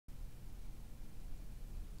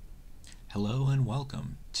Hello and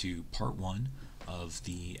welcome to part 1 of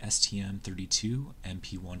the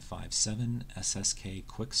STM32MP157 SSK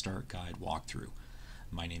Quick Start Guide walkthrough.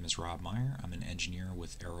 My name is Rob Meyer. I'm an engineer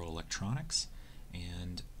with Aero Electronics,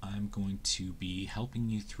 and I'm going to be helping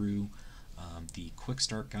you through the Quick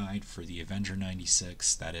Start Guide for the Avenger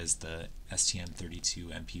 96, that is the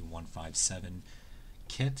STM32MP157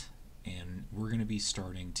 kit, and we're going to be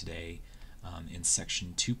starting today in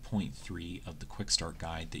section 2.3 of the Quick Start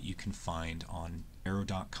Guide that you can find on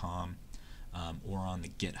aero.com or on the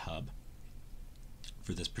GitHub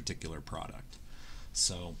for this particular product.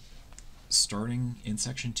 So starting in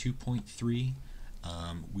section 2.3,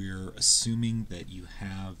 we're assuming that you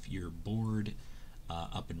have your board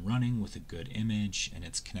up and running with a good image and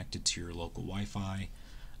it's connected to your local Wi-Fi.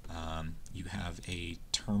 You have a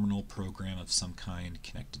terminal program of some kind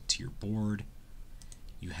connected to your board.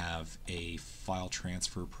 You have a file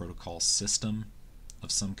transfer protocol system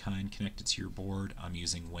of some kind connected to your board. I'm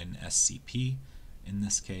using WinSCP in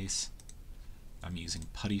this case. I'm using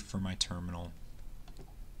PuTTY for my terminal.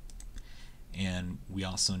 And we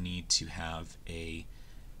also need to have a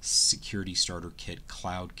Security Starter Kit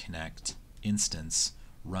Cloud Connect instance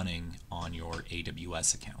running on your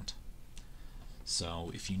AWS account.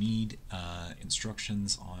 So if you need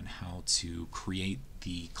instructions on how to create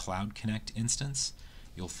the Cloud Connect instance,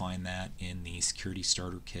 you'll find that in the Security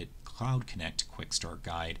Starter Kit Cloud Connect Quick Start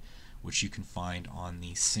Guide, which you can find on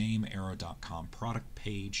the same aero.com product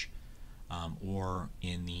page or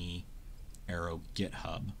in the Aero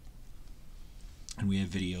GitHub. And we have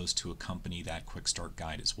videos to accompany that Quick Start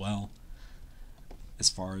Guide as well. As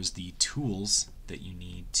far as the tools that you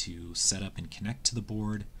need to set up and connect to the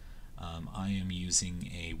board, I am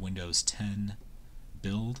using a Windows 10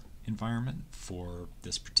 build environment for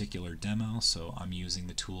this particular demo, so I'm using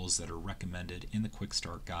the tools that are recommended in the Quick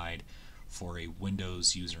Start Guide for a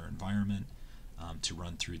Windows user environment to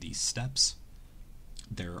run through these steps.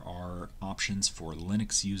 There are options for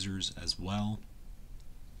Linux users as well.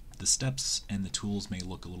 The steps and the tools may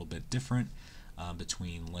look a little bit different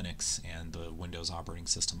between Linux and the Windows operating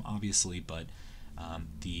system, obviously, but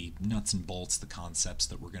the nuts and bolts, the concepts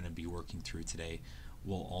that we're going to be working through today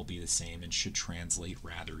will all be the same and should translate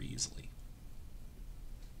rather easily.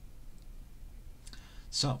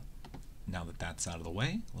 So, now that that's out of the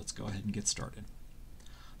way, let's go ahead and get started.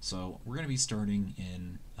 So, we're going to be starting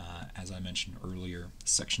in, as I mentioned earlier,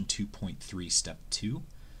 section 2.3, step 2,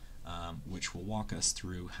 which will walk us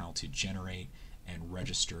through how to generate and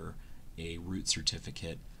register a root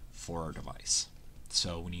certificate for our device.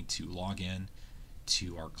 So, we need to log in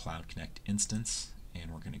to our Cloud Connect instance, and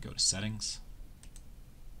we're going to go to Settings.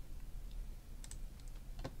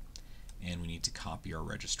 And we need to copy our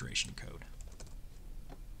registration code.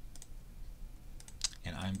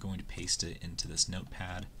 And I'm going to paste it into this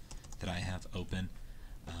notepad that I have open.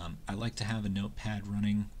 I like to have a notepad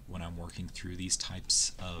running when I'm working through these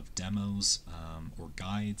types of demos or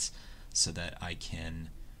guides so that I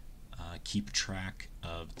can keep track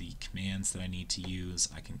of the commands that I need to use.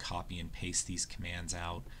 I can copy and paste these commands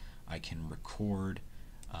out. I can record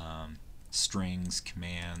strings,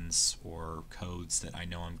 commands, or codes that I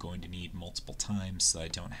know I'm going to need multiple times so I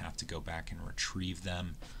don't have to go back and retrieve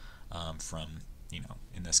them from,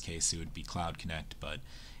 in this case it would be Cloud Connect, but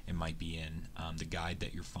it might be in the guide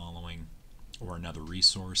that you're following or another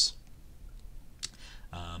resource.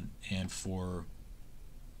 And for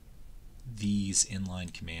these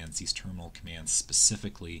inline commands, these terminal commands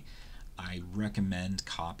specifically, I recommend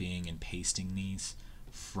copying and pasting these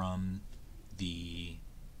from the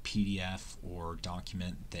PDF or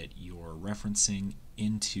document that you're referencing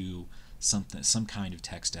into some kind of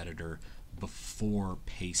text editor before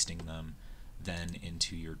pasting them then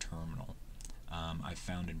into your terminal. I've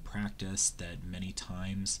found in practice that many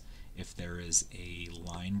times if there is a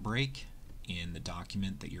line break in the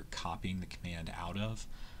document that you're copying the command out of,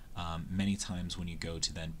 many times when you go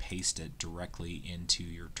to then paste it directly into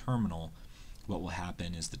your terminal, what will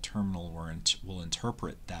happen is the terminal will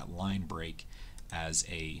interpret that line break as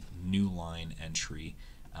a new line entry,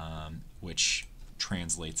 which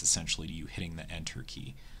translates essentially to you hitting the enter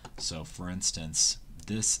key. So for instance,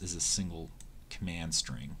 this is a single command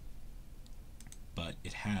string, but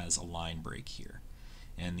it has a line break here.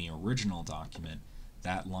 In the original document,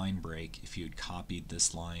 that line break, if you had copied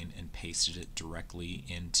this line and pasted it directly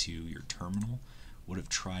into your terminal, would have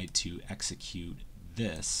tried to execute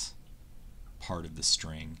this part of the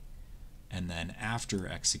string, and then after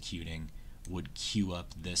executing would queue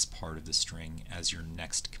up this part of the string as your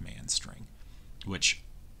next command string, which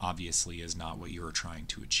obviously is not what you are trying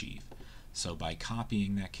to achieve. So by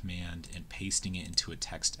copying that command and pasting it into a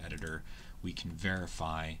text editor, we can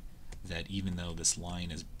verify that even though this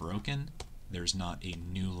line is broken, there's not a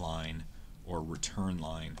new line or return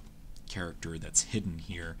line character that's hidden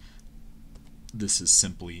here. This is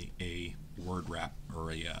simply a word wrap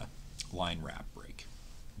or a line wrap break.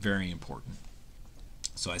 Very important.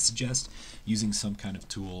 So I suggest using some kind of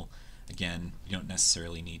tool. Again, you don't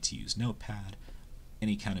necessarily need to use Notepad.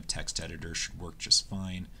 Any kind of text editor should work just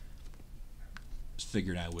fine. Just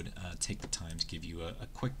figured I would take the time to give you a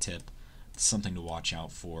quick tip, something to watch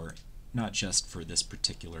out for, not just for this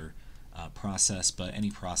particular process, but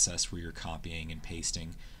any process where you're copying and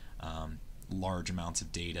pasting large amounts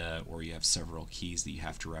of data, or you have several keys that you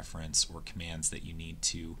have to reference, or commands that you need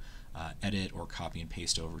to edit or copy and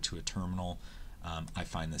paste over to a terminal. I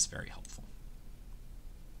find this very helpful.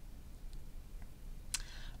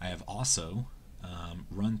 I have also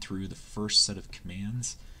run through the first set of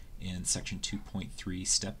commands in section 2.3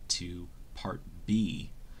 step 2 part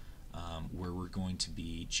B, where we're going to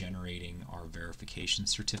be generating our verification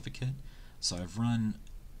certificate. So I've run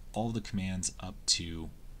all the commands up to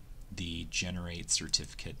the generate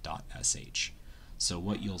certificate.sh. So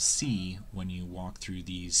what you'll see when you walk through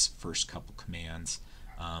these first couple commands,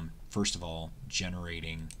 first of all,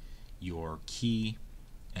 generating your key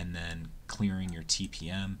and then clearing your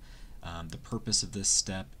TPM. The purpose of this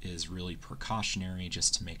step is really precautionary,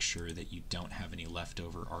 just to make sure that you don't have any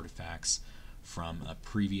leftover artifacts from a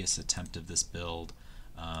previous attempt of this build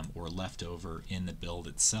or leftover in the build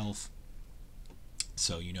itself.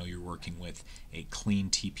 So you know you're working with a clean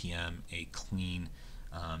TPM, a clean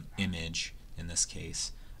image in this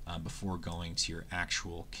case, before going to your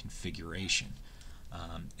actual configuration.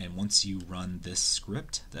 And once you run this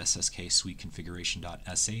script, the SSK suite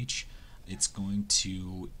configuration.sh, it's going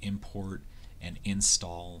to import and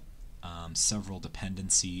install several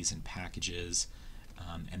dependencies and packages,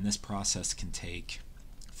 and this process can take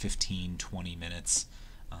 15-20 minutes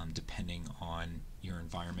depending on your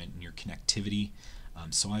environment and your connectivity.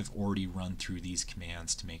 So I've already run through these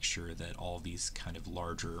commands to make sure that all these kind of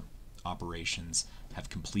larger operations have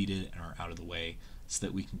completed and are out of the way, so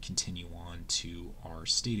that we can continue on to our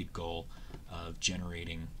stated goal of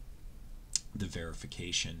generating the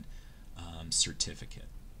verification certificate.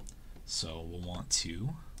 So we'll want to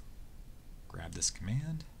grab this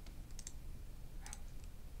command.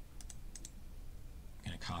 I'm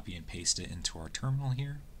going to copy and paste it into our terminal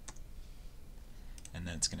here, and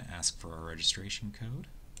then it's going to ask for our registration code,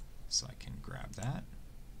 so I can grab that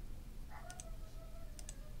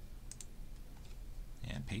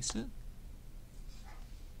and paste it.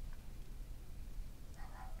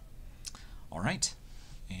 Alright,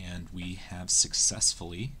 and we have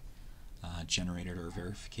successfully generated our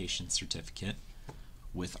verification certificate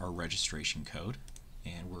with our registration code,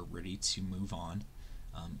 and we're ready to move on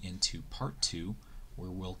into part 2, where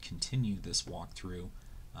we'll continue this walkthrough,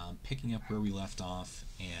 picking up where we left off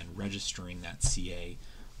and registering that CA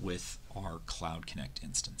with our Cloud Connect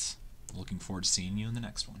instance. Looking forward to seeing you in the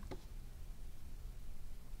next one.